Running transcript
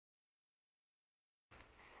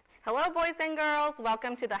Hello, boys and girls.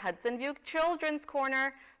 Welcome to the Hudson View Children's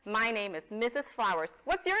Corner. My name is Mrs. Flowers.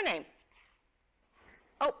 What's your name?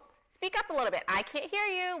 Oh, speak up a little bit. I can't hear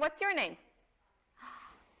you. What's your name?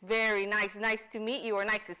 Very nice. Nice to meet you, or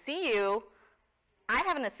nice to see you. I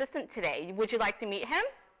have an assistant today. Would you like to meet him?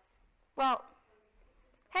 Well,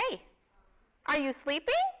 hey, are you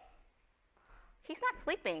sleeping? He's not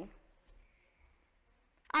sleeping.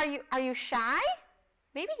 Are you shy?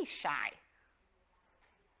 Maybe he's shy.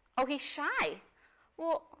 Oh, he's shy.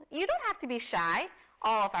 Well, you don't have to be shy.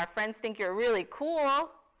 All of our friends think you're really cool.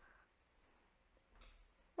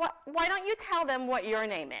 Why don't you tell them what your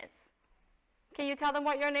name is? Can you tell them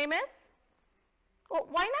what your name is? Well,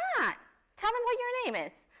 why not? Tell them what your name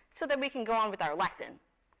is so that we can go on with our lesson.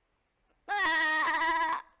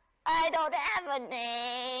 I don't have a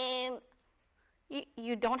name.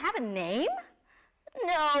 You don't have a name?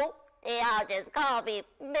 No, they all just call me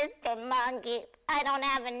Mr. Monkey. I don't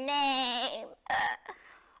have a name.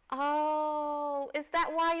 Oh, is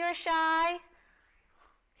that why you're shy?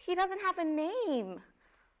 He doesn't have a name.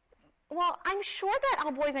 Well, I'm sure that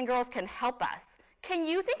our boys and girls can help us. Can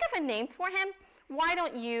you think of a name for him? Why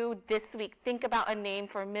don't you this week think about a name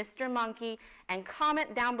for Mr. Monkey and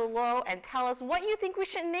comment down below and tell us what you think we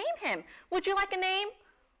should name him. Would you like a name?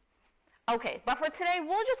 Okay, but for today,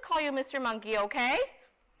 we'll just call you Mr. Monkey, okay?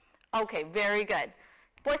 Okay, very good.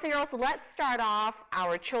 Boys and girls, let's start off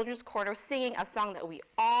our children's corner singing a song that we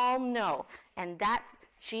all know, and that's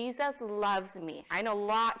Jesus Loves Me. I know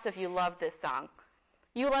lots of you love this song.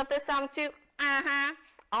 You love this song too? Uh-huh.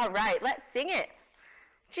 All right, let's sing it.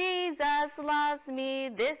 Jesus loves me,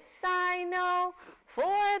 this I know,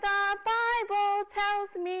 for the Bible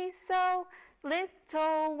tells me so.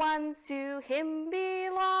 Little ones to him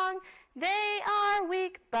belong. They are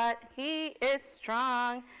weak, but he is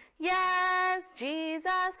strong. Yes, Jesus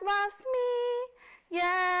loves me.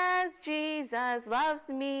 Yes, Jesus loves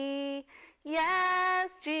me.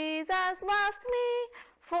 Yes, Jesus loves me,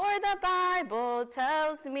 for the Bible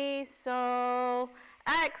tells me so.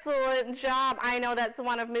 Excellent job. I know that's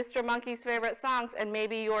one of Mr. Monkey's favorite songs, and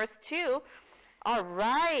maybe yours too. All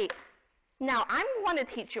right. Now, I want to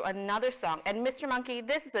teach you another song. And Mr. Monkey,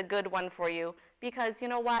 this is a good one for you, because you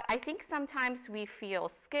know what? I think sometimes we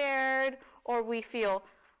feel scared, or we feel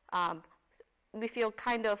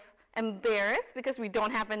kind of embarrassed because we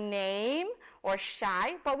don't have a name, or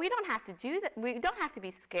shy, but we don't have to do that. We don't have to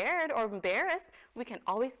be scared or embarrassed. We can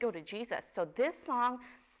always go to Jesus. So this song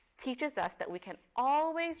teaches us that we can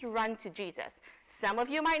always run to Jesus. Some of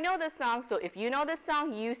you might know this song, so if you know this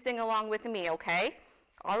song, you sing along with me, okay?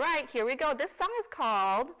 All right, here we go. This song is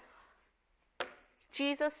called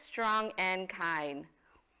Jesus Strong and Kind.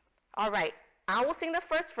 All right, I will sing the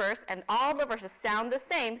first verse, and all the verses sound the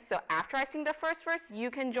same, so after I sing the first verse,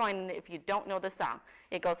 you can join in if you don't know the song.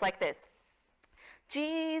 It goes like this.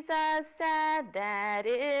 Jesus said that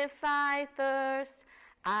if I thirst,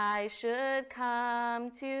 I should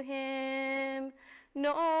come to him.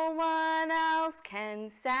 No one else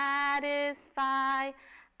can satisfy.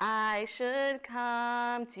 I should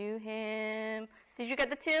come to him. Did you get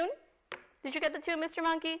the tune? Did you get the tune, Mr.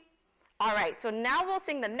 Monkey? All right, so now we'll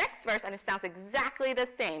sing the next verse, and it sounds exactly the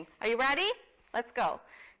same. Are you ready? Let's go.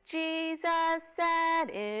 Jesus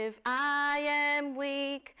said, if I am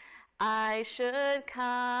weak, I should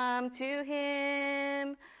come to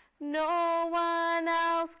him. No one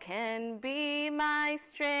else can be my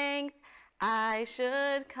strength. I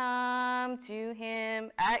should come to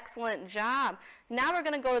him. Excellent job. Now we're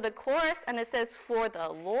going to go to the chorus, and it says, for the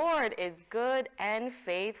Lord is good and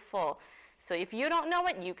faithful. So if you don't know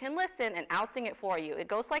it, you can listen, and I'll sing it for you. It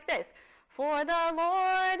goes like this. For the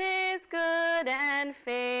Lord is good and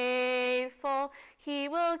faithful. He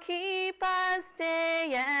will keep us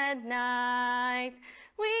day and night.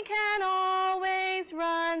 We can always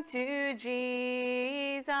run to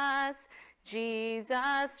Jesus,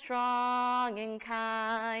 Jesus strong and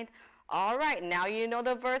kind. All right, now you know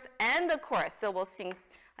the verse and the chorus. So we'll sing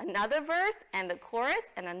another verse and the chorus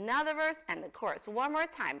and another verse and the chorus one more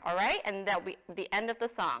time, all right? And that'll be the end of the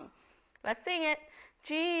song. Let's sing it.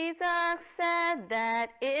 Jesus said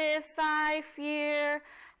that if I fear,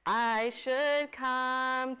 I should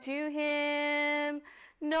come to him.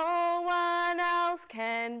 No one else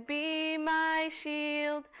can be my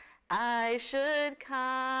shield. I should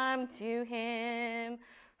come to him.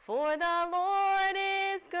 For the Lord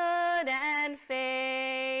is good and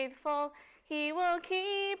faithful. He will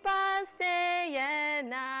keep us day and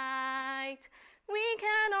night. We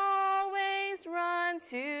can always run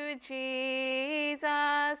to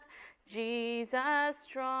Jesus, Jesus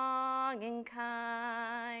strong and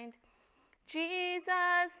kind.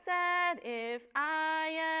 Jesus said, if I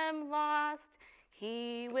am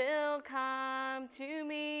He will come to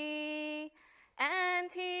me.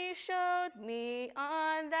 And he showed me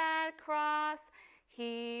on that cross,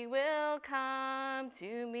 he will come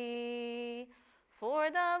to me.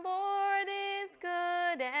 For the Lord is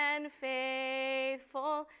good and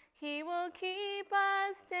faithful, he will keep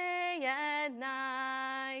us day and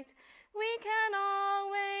night. We can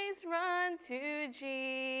always run to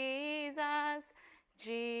Jesus,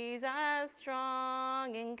 Jesus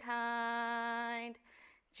strong and kind.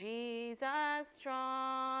 Jesus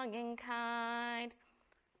strong and kind.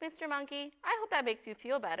 Mr. Monkey, I hope that makes you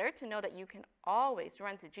feel better to know that you can always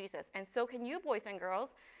run to Jesus. And so can you, boys and girls.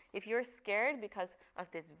 If you're scared because of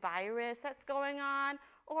this virus that's going on,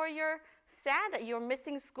 or you're sad that you're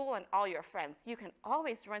missing school and all your friends, you can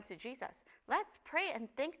always run to Jesus. Let's pray and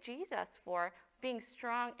thank Jesus for being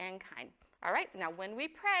strong and kind. All right, now when we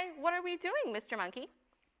pray, what are we doing, Mr. Monkey?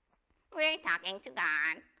 We're talking to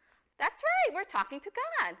God. That's right, we're talking to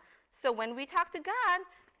God. So when we talk to God,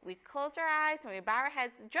 we close our eyes and we bow our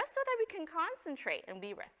heads just so that we can concentrate and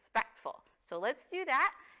be respectful. So let's do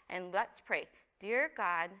that and let's pray. Dear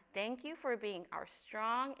God, thank you for being our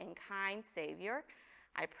strong and kind Savior.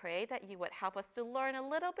 I pray that you would help us to learn a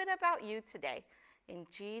little bit about you today. In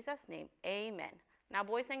Jesus' name, amen. Now,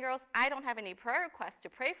 boys and girls, I don't have any prayer requests to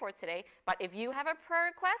pray for today, but if you have a prayer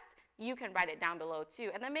request, you can write it down below too.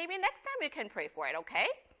 And then maybe next time we can pray for it, okay?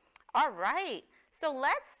 All right. So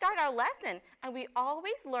let's start our lesson. And we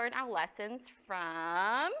always learn our lessons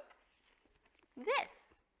from this.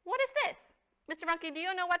 What is this? Mr. Monkey, do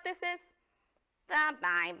you know what this is? The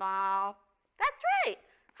Bible. That's right.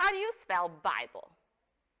 How do you spell Bible?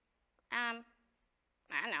 I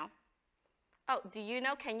don't know. Oh, do you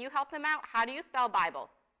know? Can you help him out? How do you spell Bible?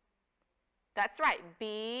 That's right.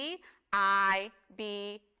 B-I-B-L-E.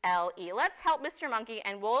 Let's help Mr. Monkey,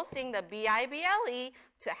 and we'll sing the B-I-B-L-E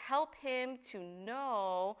to help him to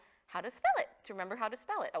know how to spell it, to remember how to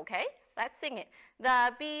spell it, okay? Let's sing it.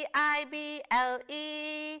 The B-I-B-L-E,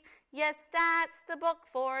 yes, that's the book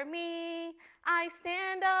for me. I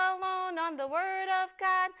stand alone on the Word of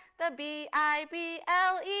God. The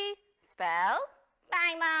B-I-B-L-E spells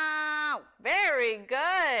Bible. Very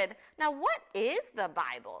good. Now, what is the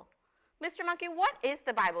Bible? Mr. Monkey, what is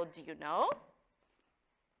the Bible? Do you know?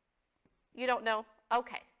 You don't know?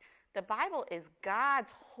 Okay. The Bible is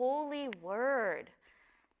God's holy word.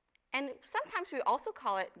 And sometimes we also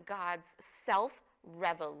call it God's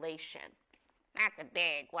self-revelation. That's a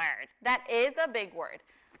big word. That is a big word.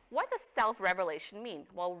 What does self-revelation mean?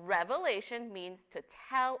 Well, revelation means to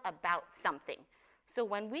tell about something. So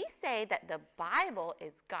when we say that the Bible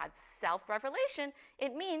is God's self-revelation,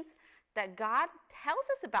 it means that God tells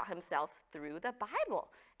us about himself through the Bible.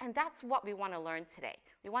 And that's what we want to learn today.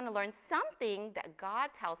 We want to learn something that God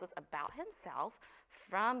tells us about himself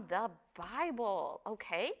from the Bible,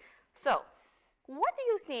 okay? So, what do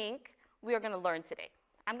you think we are going to learn today?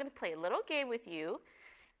 I'm going to play a little game with you,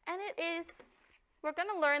 and we're going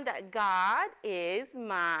to learn that God is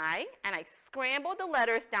my, and I scrambled the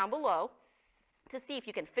letters down below to see if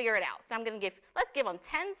you can figure it out. So let's give them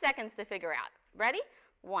 10 seconds to figure out. Ready?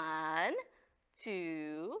 1,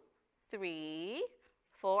 2, 3,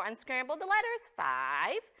 4, unscramble the letters.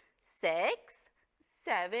 5, 6,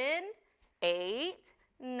 7, 8,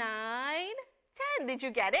 9, 10. Did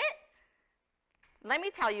you get it? Let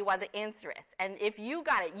me tell you what the answer is. And if you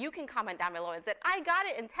got it, you can comment down below and say, I got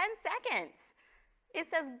it in 10 seconds. It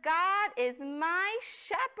says, God is my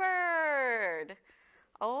shepherd.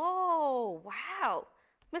 Oh, wow.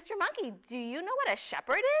 Mr. Monkey, do you know what a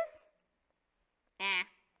shepherd is?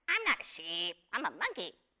 I'm not a sheep. I'm a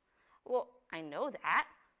monkey. Well, I know that,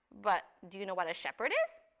 but do you know what a shepherd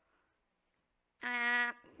is?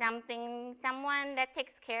 Someone that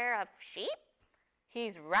takes care of sheep?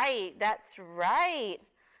 He's right. That's right.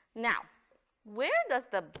 Now, where does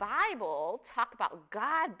the Bible talk about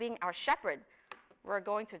God being our shepherd? We're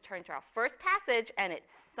going to turn to our first passage, and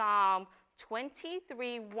it's Psalm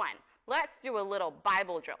 23:1. Let's do a little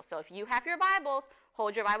Bible drill. So if you have your Bibles,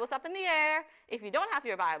 hold your Bibles up in the air. If you don't have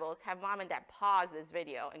your Bibles, have Mom and Dad pause this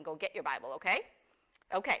video and go get your Bible, okay?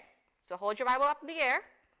 Okay, so hold your Bible up in the air.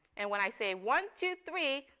 And when I say 1, 2,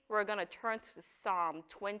 3, we're going to turn to Psalm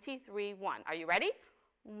 23:1. Are you ready?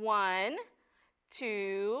 1,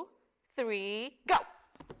 2, 3, go.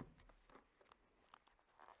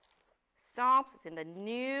 Psalms is in the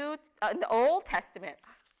Old Testament.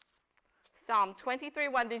 Psalm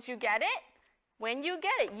 23:1. Did you get it? When you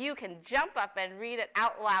get it, you can jump up and read it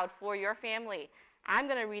out loud for your family. I'm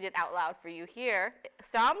going to read it out loud for you here.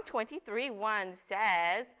 Psalm 23:1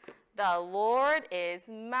 says, "The Lord is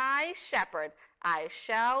my shepherd, I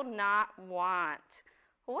shall not want."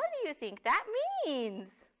 What do you think that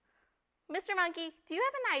means? Mr. Monkey, do you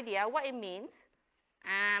have an idea what it means?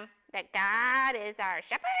 That God is our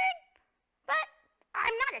shepherd? But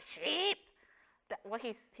I'm not a sheep. Well,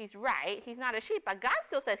 he's right. He's not a sheep, but God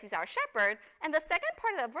still says he's our shepherd. And the second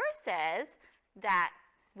part of the verse says that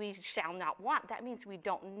we shall not want. That means we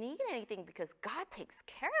don't need anything because God takes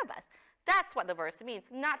care of us. That's what the verse means.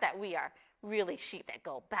 Not that we are really sheep that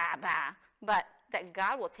go ba ba, but that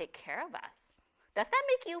God will take care of us. Does that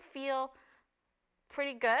make you feel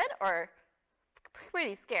pretty good or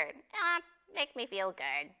pretty scared? Makes me feel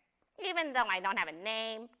good. Even though I don't have a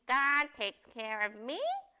name, God takes care of me.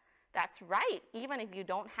 That's right. Even if you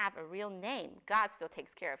don't have a real name, God still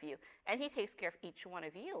takes care of you. And he takes care of each one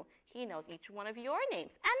of you. He knows each one of your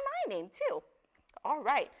names and my name too. All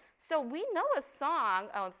right. So we know a song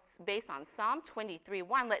based on Psalm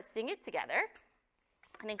 23:1. Let's sing it together.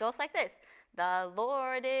 And it goes like this. The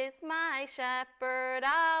Lord is my shepherd.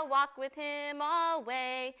 I'll walk with him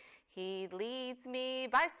always. He leads me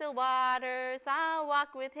by still waters. I'll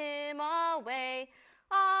walk with him always.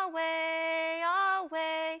 Always,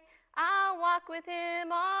 always. I'll walk with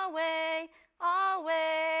him always,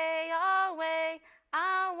 always, always.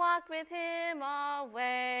 I'll walk with him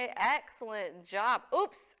always. Excellent job.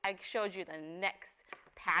 Oops, I showed you the next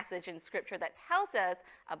passage in Scripture that tells us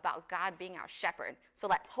about God being our shepherd. So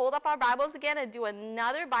let's hold up our Bibles again and do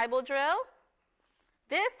another Bible drill.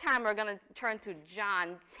 This time we're going to turn to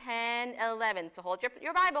John 10:11. So hold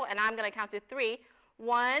your Bible, and I'm going to count to 3.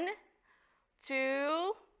 1, 2,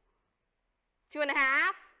 2.5,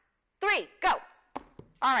 3, go.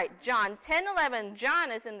 All right, John 10:11.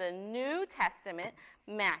 John is in the New Testament.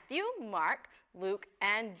 Matthew, Mark, Luke,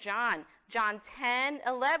 and John. John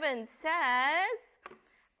 10:11 says,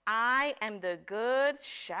 I am the good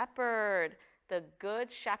shepherd. The good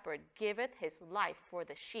shepherd giveth his life for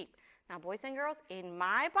the sheep. Now, boys and girls, in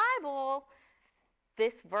my Bible,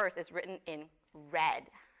 this verse is written in red.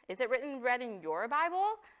 Is it written in red in your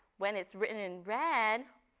Bible? When it's written in red,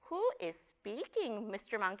 who is speaking,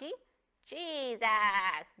 Mr. Monkey? Jesus.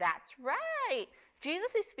 That's right.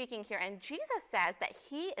 Jesus is speaking here, and Jesus says that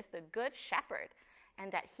he is the good shepherd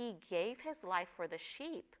and that he gave his life for the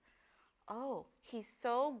sheep. Oh, he's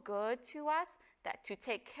so good to us that to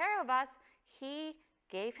take care of us, he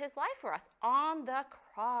gave his life for us on the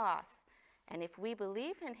cross. And if we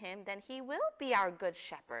believe in him, then he will be our good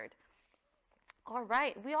shepherd. All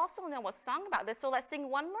right, we also know a song about this, so let's sing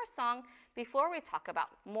one more song before we talk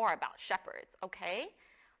more about shepherds, okay?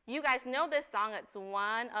 You guys know this song. It's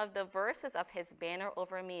one of the verses of His banner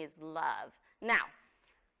over me is love. Now,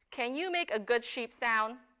 can you make a good sheep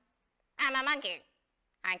sound? I'm a monkey.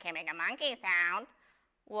 I can make a monkey sound.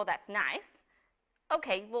 Well, that's nice.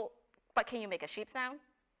 Okay, well, but can you make a sheep sound?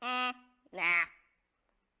 Nah.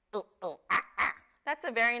 Ooh, ooh, That's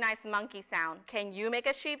a very nice monkey sound. Can you make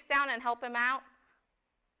a sheep sound and help him out?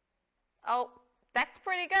 Oh, that's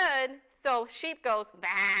pretty good. So sheep goes,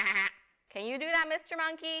 bah. Can you do that, Mr.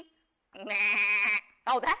 Monkey? Bah.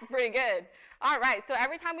 Oh, that's pretty good. All right, so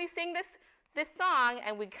every time we sing this song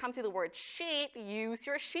and we come to the word sheep, use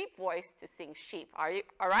your sheep voice to sing sheep. Are you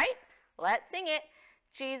all right? Let's sing it.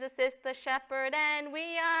 Jesus is the shepherd and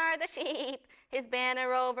we are the sheep. His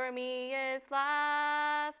banner over me is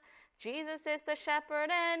love. Jesus is the shepherd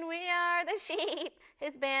and we are the sheep.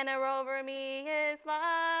 His banner over me is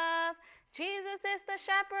love. Jesus is the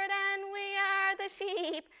shepherd and we are the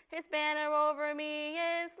sheep. His banner over me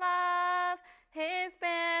is love. His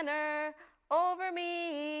banner over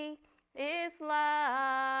me is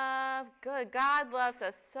love. Good. God loves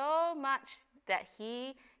us so much that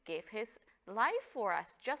he gave his life for us,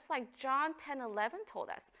 just like John 10:11 told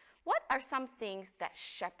us. What are some things that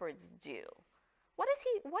shepherds do? What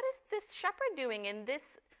is this shepherd doing in this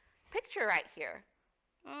picture right here?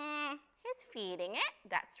 He's feeding it.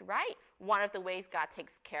 That's right. One of the ways God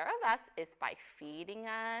takes care of us is by feeding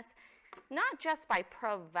us, not just by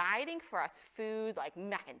providing for us food like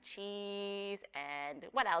mac and cheese and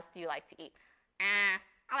what else do you like to eat?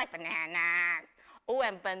 I like bananas. Oh,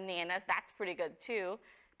 and bananas, that's pretty good too.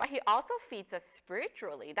 But he also feeds us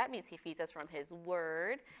spiritually. That means he feeds us from his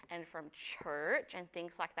word and from church and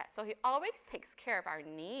things like that. So he always takes care of our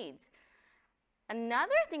needs.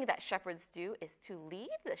 Another thing that shepherds do is to lead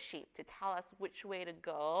the sheep, to tell us which way to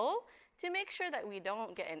go, to make sure that we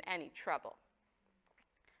don't get in any trouble.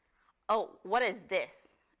 Oh, what is this?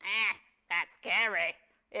 That's scary.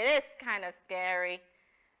 It is kind of scary.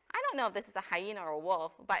 I don't know if this is a hyena or a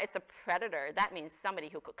wolf, but it's a predator. That means somebody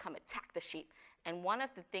who could come attack the sheep. And one of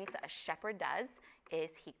the things that a shepherd does is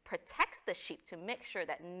he protects the sheep to make sure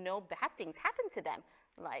that no bad things happen to them.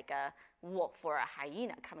 like a wolf or a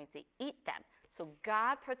hyena coming to eat them. So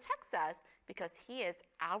God protects us because he is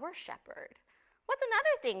our shepherd. What's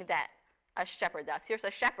another thing that a shepherd does? Here's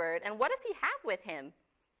a shepherd, and what does he have with him?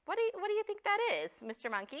 What do you think that is, Mr.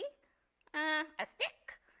 Monkey? A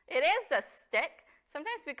stick. It is a stick.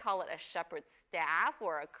 Sometimes we call it a shepherd's staff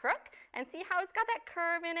or a crook. And see how it's got that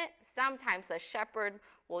curve in it? Sometimes a shepherd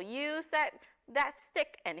will use that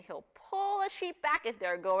stick and he'll pull a sheep back if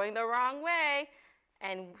they're going the wrong way.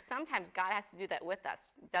 And sometimes God has to do that with us,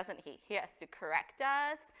 doesn't he? He has to correct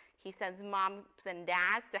us. He sends moms and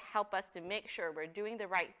dads to help us to make sure we're doing the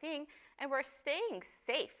right thing and we're staying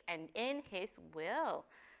safe and in his will.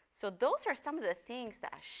 So those are some of the things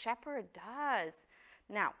that a shepherd does.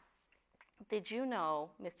 Now, did you know,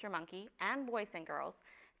 Mr. Monkey and boys and girls,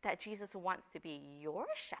 that Jesus wants to be your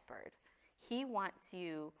shepherd? He wants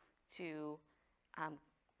you to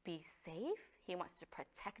be safe. He wants to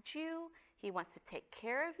protect you. He wants to take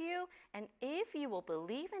care of you. And if you will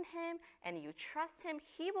believe in him and you trust him,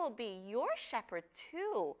 he will be your shepherd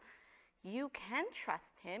too. You can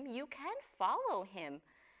trust him. You can follow him.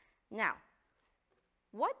 Now,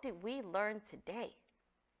 what did we learn today?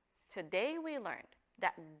 Today we learned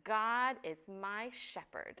that God is my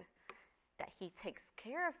shepherd, that he takes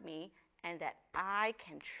care of me, and that I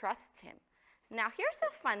can trust him. Now, here's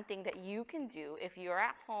a fun thing that you can do if you're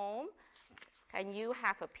at home and you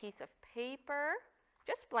have a piece of paper,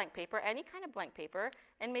 just blank paper, any kind of blank paper,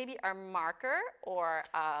 and maybe a marker or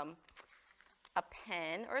a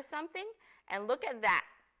pen or something, and look at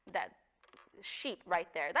that sheet right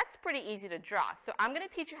there. That's pretty easy to draw. So I'm going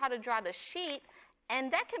to teach you how to draw the sheet,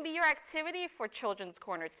 and that can be your activity for Children's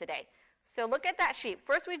Corner today. So look at that sheet.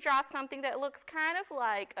 First we draw something that looks kind of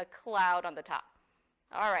like a cloud on the top.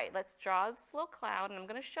 All right, let's draw this little cloud, and I'm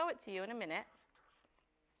going to show it to you in a minute.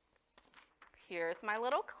 Here's my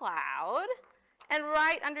little cloud. And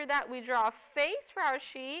right under that, we draw a face for our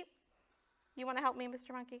sheep. You want to help me,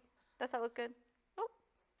 Mr. Monkey? Does that look good? Oh.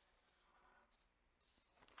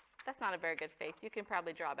 That's not a very good face. You can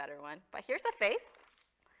probably draw a better one. But here's a face.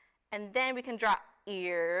 And then we can draw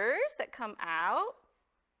ears that come out.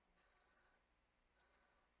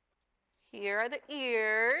 Here are the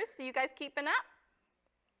ears. So you guys keeping up?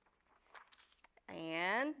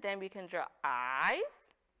 And then we can draw eyes.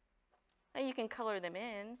 And you can color them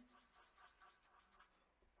in.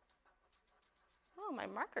 Oh, my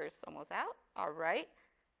marker's almost out. All right.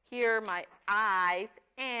 Here are my eyes,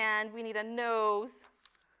 and we need a nose.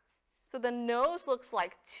 So the nose looks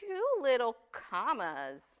like two little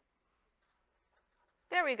commas.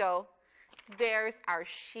 There we go. There's our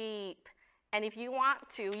sheep. And if you want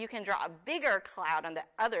to, you can draw a bigger cloud on the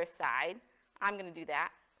other side. I'm going to do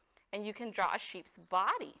that. And you can draw a sheep's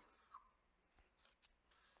body.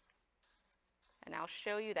 And I'll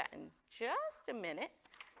show you that in just a minute.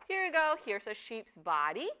 Here we go. Here's a sheep's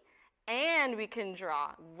body. And we can draw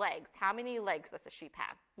legs. How many legs does a sheep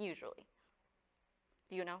have, usually?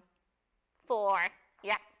 Do you know? 4.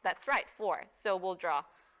 Yeah, that's right, 4. So we'll draw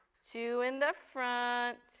 2 in the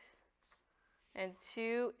front and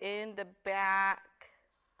 2 in the back.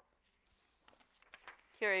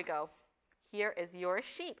 Here you go. Here is your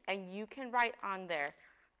sheep. And you can write on there,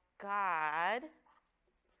 God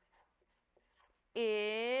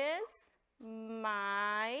is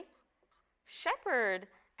my shepherd.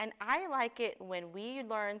 And I like it when we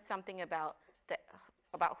learn something about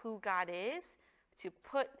who God is, to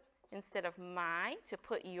put, instead of my, to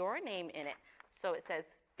put your name in it. So it says,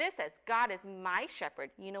 this says, God is my shepherd.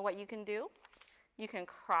 You know what you can do? You can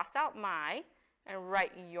cross out my and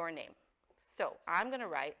write your name. So I'm going to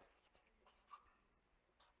write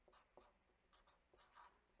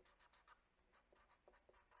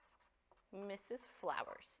Mrs.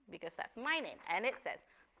 Flowers, because that's my name. And it says,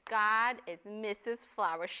 God is Mrs.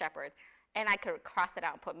 Flowers Shepherd. And I could cross it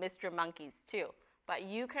out and put Mr. Monkeys too. But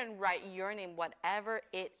you can write your name, whatever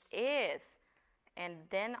it is. And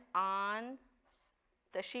then on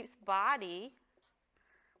the sheep's body,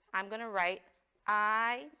 I'm going to write,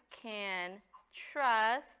 I can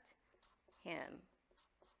trust him.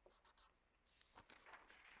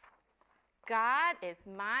 God is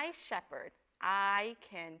my shepherd. I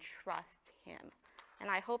can trust him. And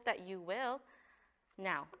I hope that you will.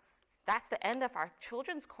 Now, that's the end of our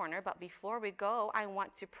Children's Corner, but before we go, I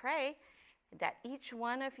want to pray that each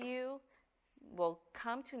one of you will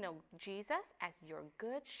come to know Jesus as your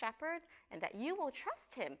good shepherd and that you will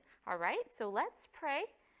trust him. All right? So let's pray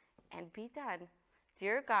and be done.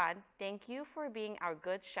 Dear God, thank you for being our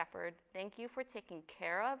good shepherd. Thank you for taking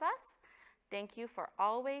care of us. Thank you for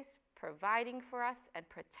always providing for us and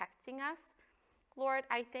protecting us. Lord,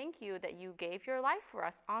 I thank you that you gave your life for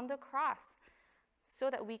us on the cross so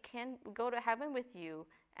that we can go to heaven with you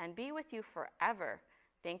and be with you forever.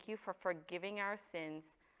 Thank you for forgiving our sins.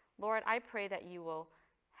 Lord, I pray that you will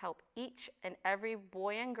help each and every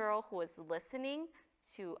boy and girl who is listening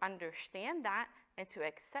to understand that and to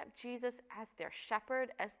accept Jesus as their shepherd,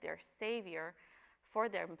 as their savior for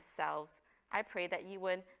themselves. I pray that you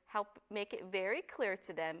would help make it very clear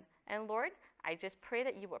to them. And Lord, I just pray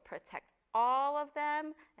that you will protect all of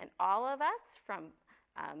them and all of us from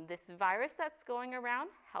this virus that's going around.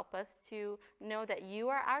 Help us to know that you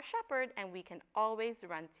are our shepherd and we can always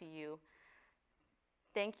run to you.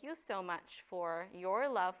 Thank you so much for your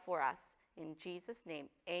love for us. In Jesus' name,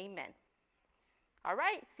 amen. All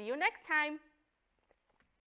right, see you next time.